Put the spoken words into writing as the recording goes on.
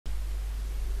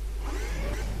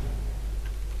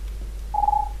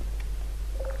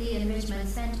The Enrichment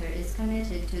Center is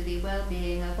committed to the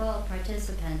well-being of all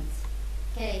participants.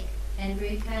 Cake and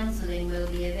brief counseling will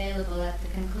be available at the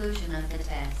conclusion of the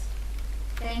test.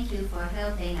 Thank you for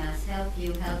helping us help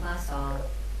you help us all.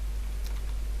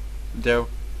 There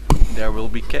will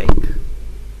be cake.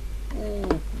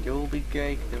 Ooh, there will be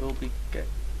cake. There will be cake.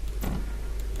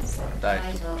 Dive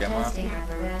Vital camera. testing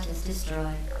apparatus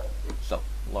destroyed. So,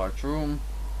 large room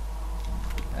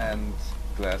and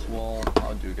glass wall.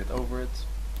 How do you get over it?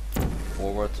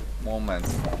 Forward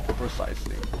momentum,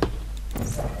 precisely.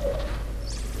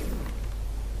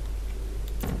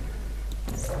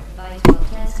 Vital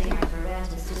testing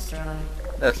apparatus destroyed.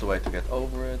 That's the way to get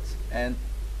over it. And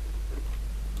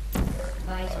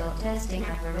Vital testing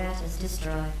apparatus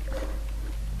destroyed.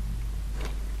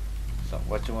 so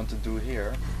what you want to do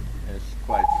here is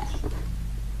quite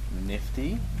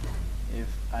nifty, if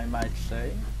I might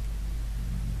say.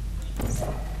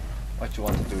 What you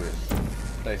want to do is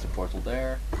place a portal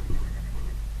there,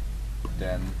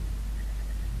 then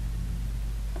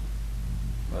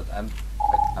but I'm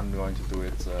going to do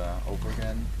it over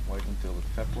again. Wait until it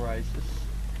vaporizes,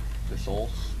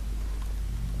 dissolves.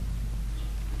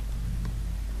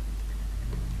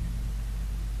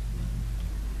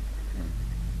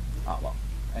 Ah well.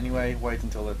 Anyway, wait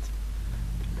until it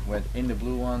went in the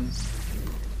blue one.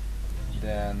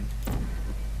 Then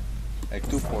make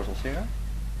two portals here.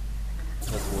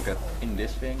 That will get in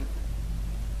this thing.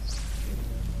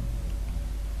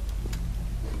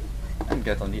 And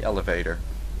get on the elevator.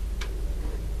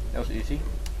 That was easy.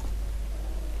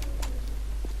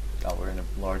 Now we're in a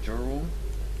larger room.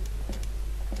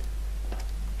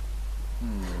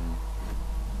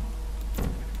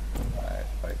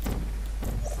 Wait.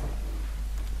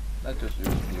 Let's just use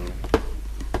blue.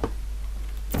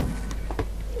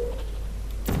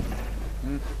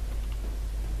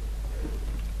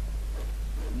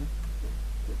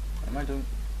 Am I doing?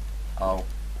 Oh.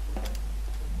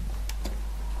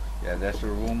 Yeah, there's a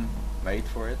room made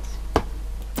for it.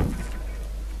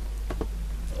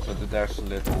 So that there's a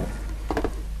little...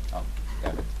 Oh,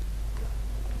 damn it.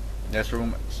 There's a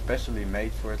room specially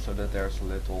made for it so that there's a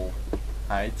little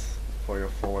height for your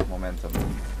forward momentum.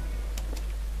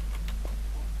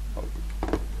 Oh.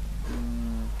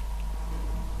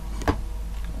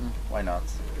 Why not?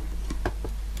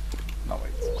 No,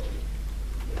 wait.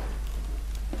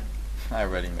 I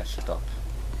already messed it up.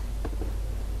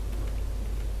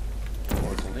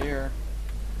 Portal here.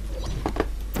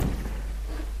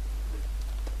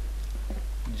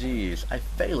 Jeez, I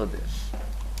failed at this.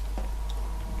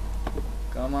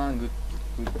 Come on,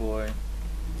 good boy.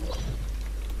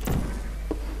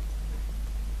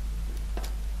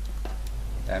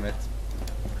 Damn it.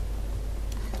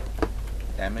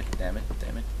 Damn it, damn it,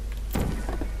 damn it.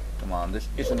 Come on, this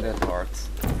isn't that hard.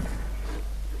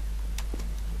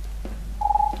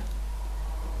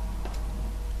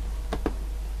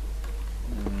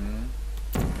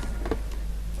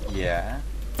 Yeah.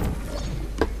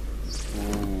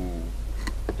 Ooh.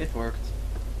 It worked.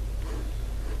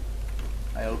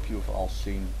 I hope you've all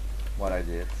seen what I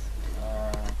did.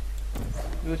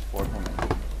 Use forward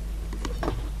momentum.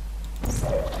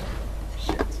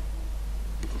 Shit.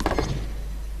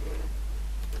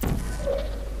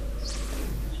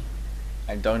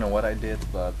 I don't know what I did,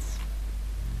 but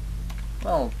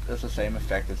well, it's the same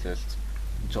effect as just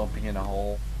jumping in a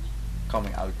hole,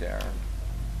 coming out there,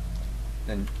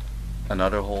 then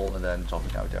another hole, and then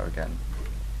jumping out there again.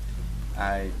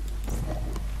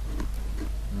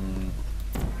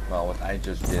 Well, what I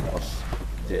just did was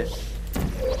this.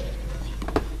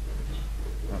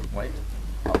 Wait.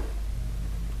 Oh.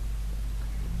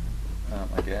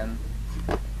 Again.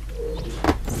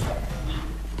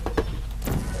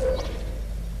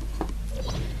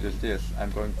 Just this.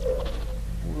 I'm going.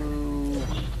 Woo.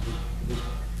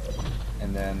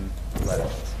 And then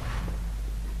left.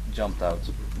 Jumped out.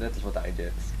 That is what I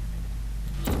did.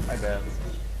 My bad.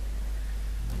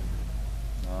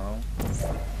 No.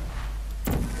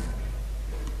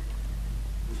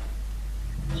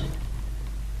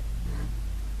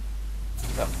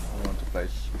 So, I want to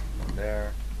place one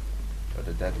there, so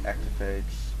that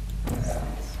activates, and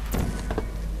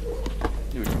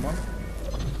use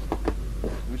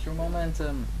your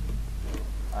momentum,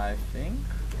 I think.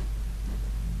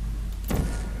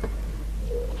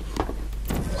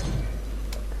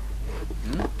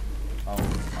 Oh,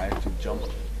 I have to jump.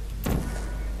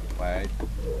 Wait.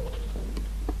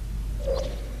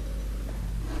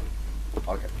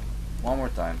 Okay, one more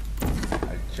time.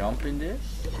 I jump in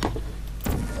this.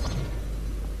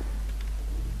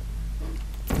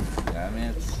 Damn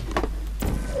it.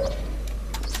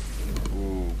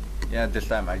 Ooh. Yeah, this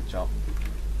time I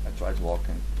tried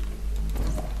walking.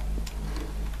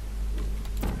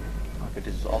 Okay,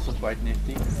 this is also quite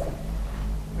nifty.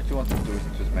 What you want to do is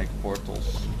just make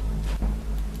portals.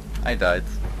 I died.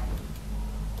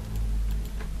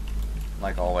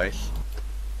 Like always.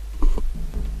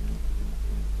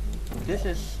 This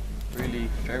is really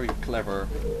very clever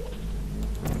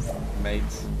made.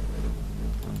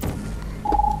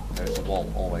 There's a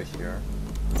wall always here.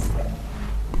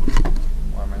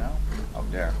 Where am I now? Oh,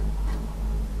 there.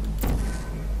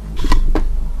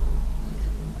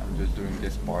 I'm just doing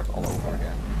this part all over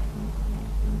again.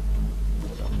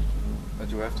 So,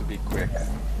 but you have to be quick.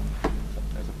 So,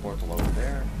 there's a portal over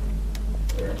there.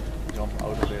 Jump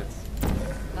out of it.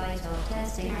 Vital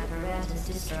testing apparatus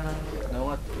destroyed. You know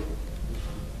what?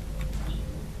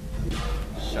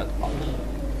 Shut up.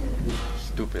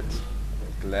 Stupid.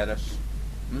 Gladys.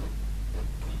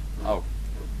 Oh.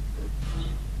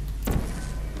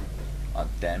 Oh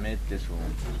damn it, this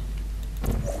room.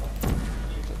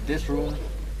 So this room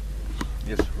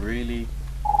is really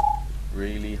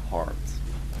hard.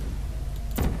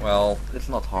 Well, it's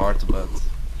not hard, but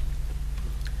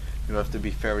you have to be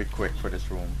very quick for this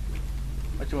room.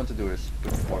 What you want to do is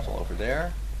put the portal over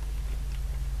there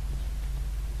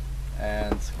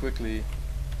and quickly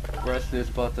press this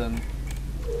button,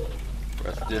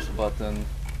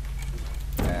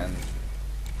 and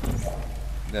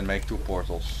then make 2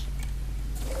 portals.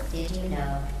 Did you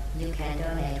know you can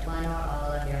donate one or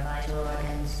all of your vital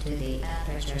organs to the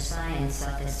Aperture Science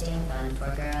of the Steam Fund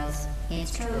for Girls?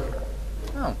 It's true.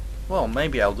 Oh, well,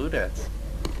 maybe I'll do that.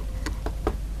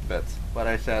 But what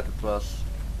I said, it was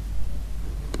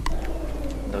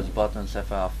those buttons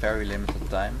have a very limited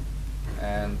time,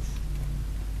 and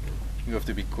you have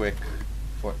to be quick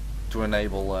to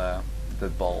enable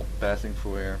that ball passing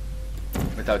through here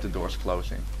without the doors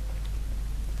closing.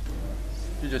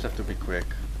 You just have to be quick.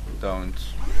 Don't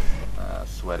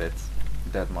sweat it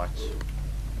that much.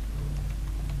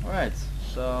 Alright,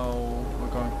 so we're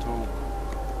going to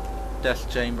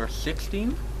test chamber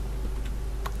 16,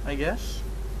 I guess.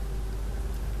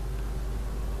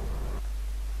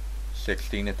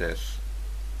 16 it is.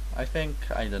 I think,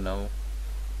 I don't know.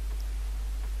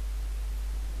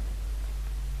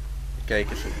 The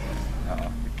cake is... the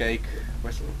cake...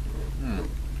 Where's...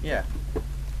 yeah.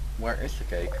 Where is the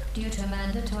cake? Due to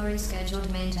mandatory scheduled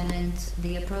maintenance,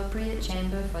 the appropriate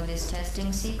chamber for this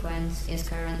testing sequence is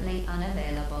currently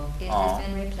unavailable. It has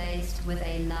been replaced with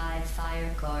a live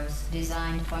fire course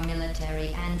designed for military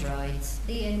androids.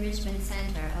 The Enrichment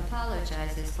Center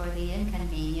apologizes for the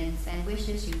inconvenience and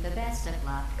wishes you the best of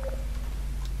luck.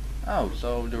 Oh,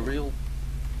 so the real...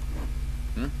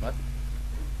 what?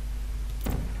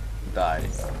 Die.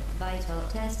 Vital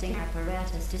testing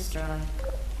apparatus destroyed.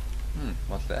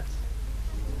 What's that?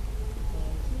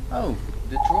 Oh,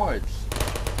 the droids.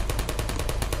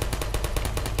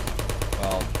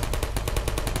 Well,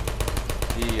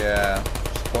 the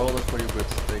spoilers for you, but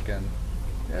they can.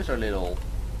 There's our little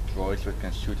droids that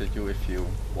can shoot at you if you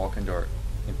walk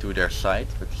into their sight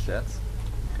with sets.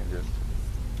 You can just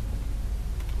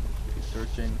keep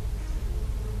searching.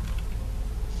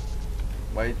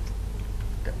 Wait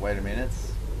a minute.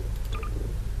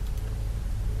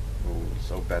 Ooh,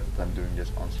 so bad that I'm doing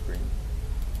this on screen.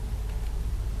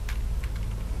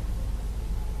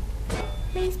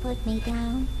 Please put me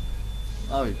down.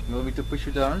 Oh, you want me to push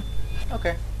you down?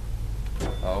 Okay.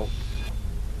 Oh.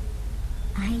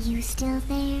 Are you still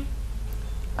there?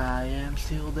 I am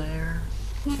still there.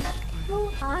 Now,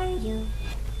 who are you?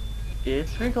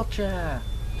 It's Wrinklechair.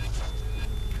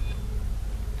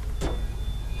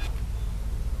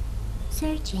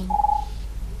 Searching.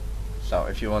 So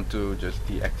if you want to just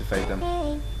deactivate them,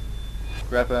 Hey.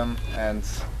 grab them and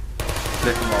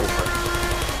flip them over.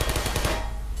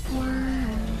 Wow.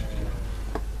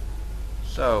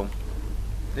 So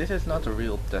this is not a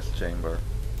real test chamber,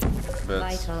 but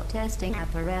Vital testing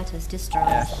apparatus destroyed.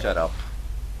 yeah, shut up.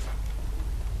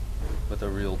 But a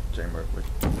real chamber with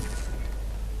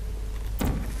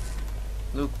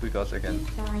look, because I can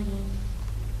Flying.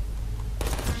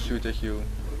 shoot at you.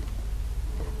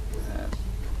 And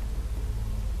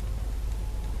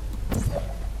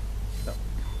so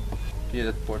via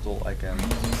that portal I can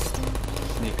Are you still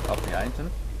sneak up behind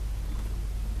them.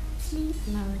 Sleep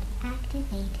mode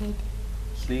activated.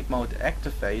 Sleep mode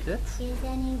activated. Is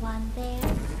anyone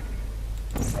there?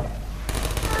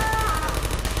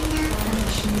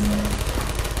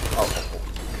 Oh,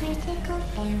 Critical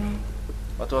error.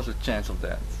 what was the chance of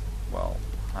that? Well,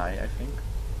 high, I think.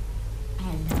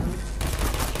 Hello.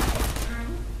 Hi.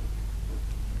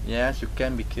 Yes, you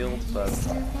can be killed, Are you but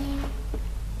still there?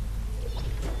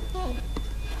 Hey.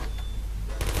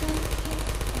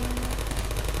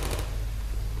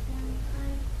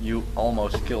 You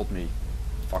almost killed me,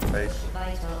 fuckface.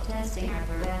 Vital testing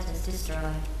apparatus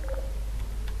destroyed.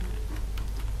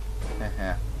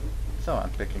 Haha. So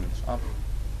I'm picking this up.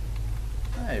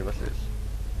 Hey, what's this?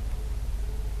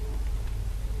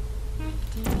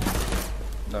 Activated.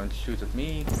 Don't shoot at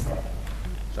me.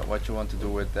 So what you want to do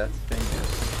with that thing is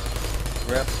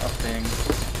grab a thing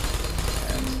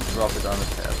and drop it on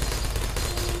his head.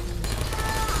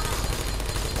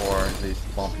 Or at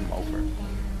least bump him over.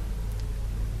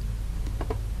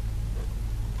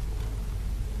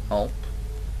 Help?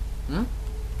 Hmm?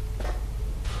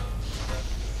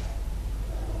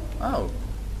 Oh.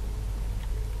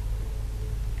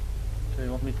 So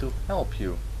you want me to help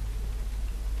you?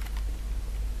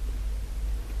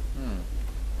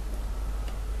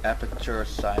 Aperture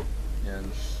science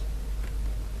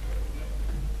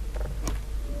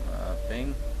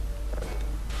thing.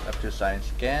 Aperture science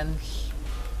scans.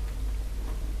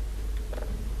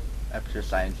 Aperture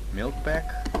science milk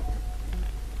pack.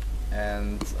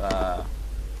 And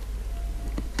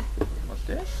what's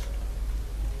this?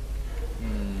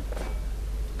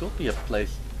 Could be a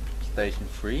PlayStation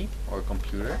 3 or a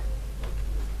computer.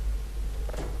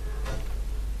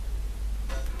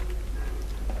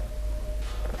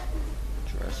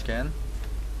 Scan.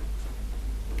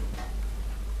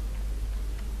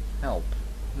 Help.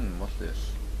 What's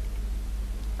this?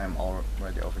 I'm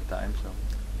already over time, so.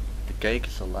 The cake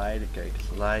is a lie, the cake is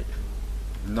a lie.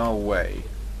 No way.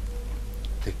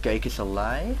 The cake is a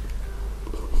lie?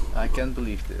 I can't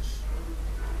believe this.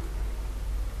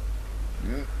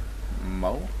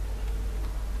 Mo?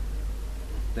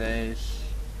 Taste.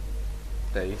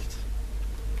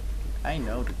 I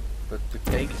know, but the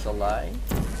cake is a lie?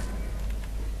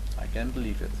 I can't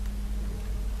believe it.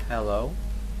 Hello?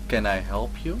 Can I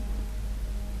help you?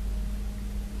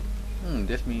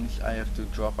 This means I have to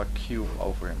drop a cube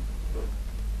over him.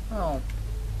 Well,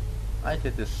 I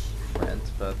did this, friend,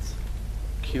 but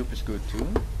cube is good too.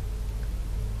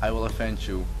 I will avenge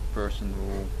you, person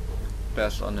who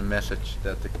passed on the message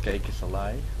that the cake is a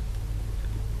lie.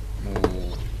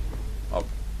 Oh,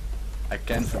 I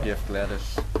can forgive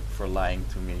Gladys for lying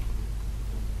to me.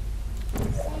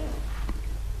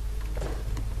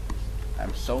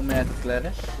 I'm so mad at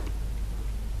Gladys.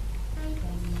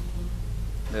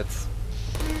 That's,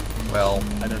 well,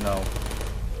 I don't know.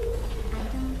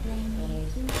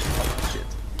 Oh, shit.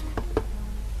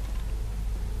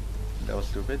 That was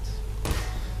stupid.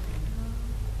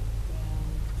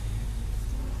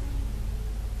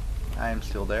 I am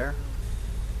still there.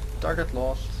 Target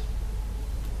lost.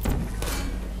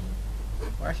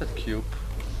 Where's that cube?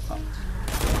 Oh.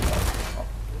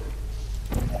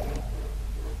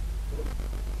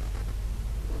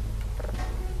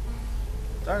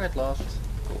 Target lost.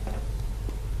 Cool.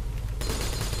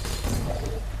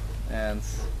 And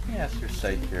yes, you're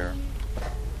safe here.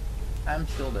 I'm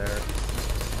still there.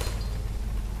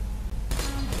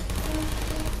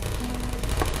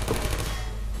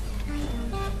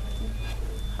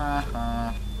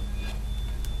 Haha.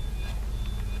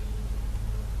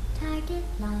 Target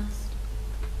lost.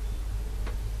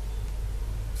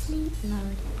 Sleep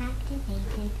mode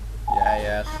activated.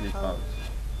 Yeah, sleep mode.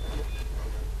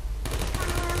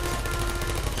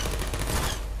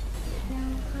 No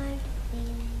hard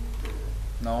feeling.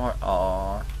 No,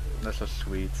 aww, that's so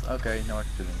sweet. Okay, no hard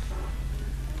feelings.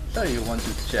 So you want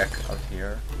to check out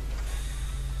here.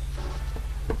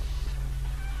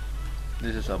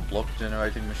 This is a block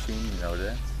generating machine, you know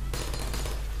that.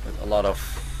 With a lot of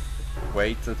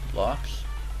weighted blocks.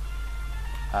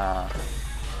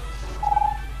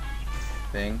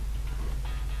 Thing.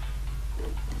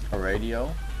 A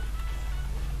radio.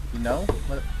 You know?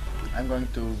 But I'm going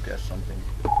to guess something.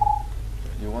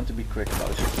 You want to be quick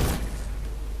about it.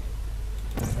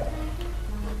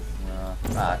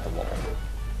 The wall.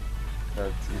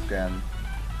 That you can.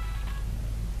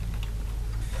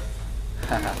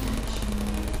 Haha.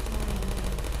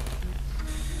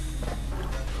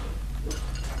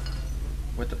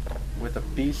 With a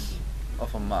piece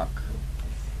of a mug.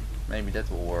 Maybe that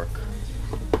will work.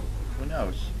 Who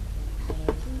knows?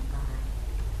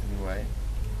 Anyway.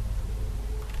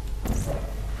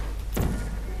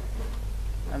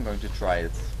 I'm going to try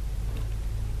it.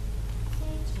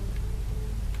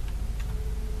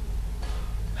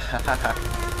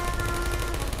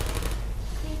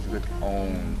 Good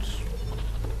owned.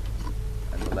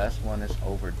 And the last one is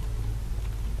over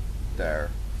there.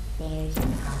 There you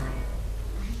are.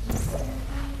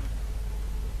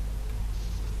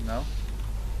 No?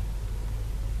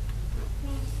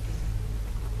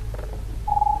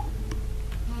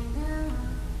 Hello.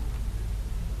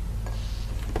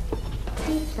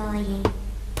 Deploying.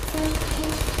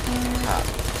 Ah.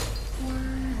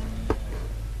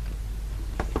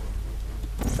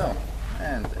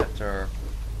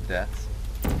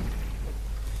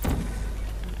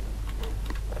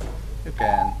 You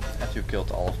can, as you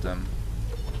killed all of them.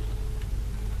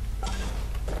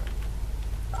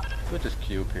 Put this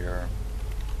cube here.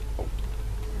 Oh.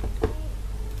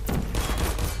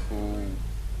 Ooh.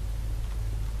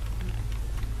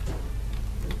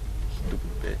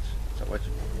 Stupid bitch. So what?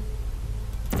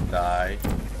 Die.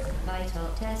 Vital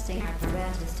testing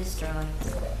apparatus destroyed.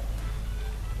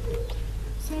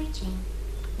 Searching.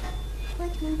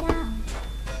 Put me down.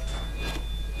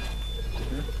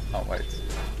 Oh wait.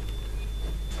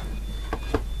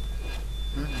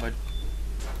 What?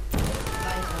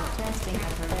 Vital testing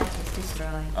apparatus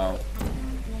destroyed. Oh. I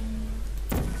don't blame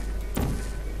you.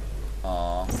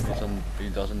 Aw, he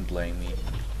doesn't blame me.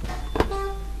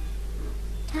 No.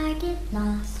 Target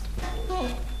lost.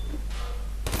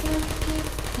 Circuit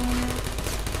error.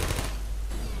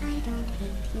 I don't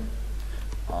hate you.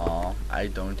 Aw, I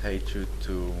don't hate you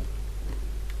too.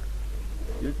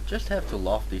 You just have to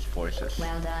love these voices.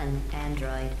 Well done,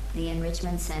 Android. The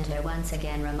Enrichment Center once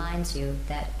again reminds you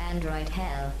that Android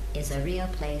Hell is a real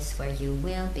place where you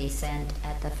will be sent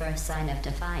at the first sign of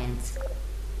defiance.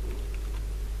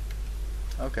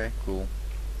 Okay, cool.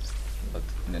 But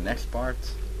in the next part,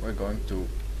 we're going to...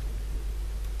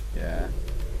 Yeah.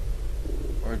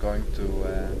 We're going to...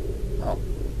 Oh.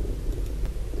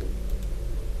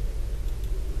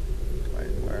 Wait,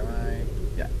 where am I?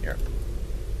 Yeah, here.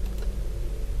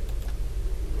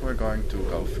 We're going to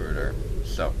go further.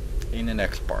 So, in the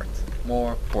next part,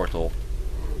 more Portal.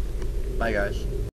 Bye guys.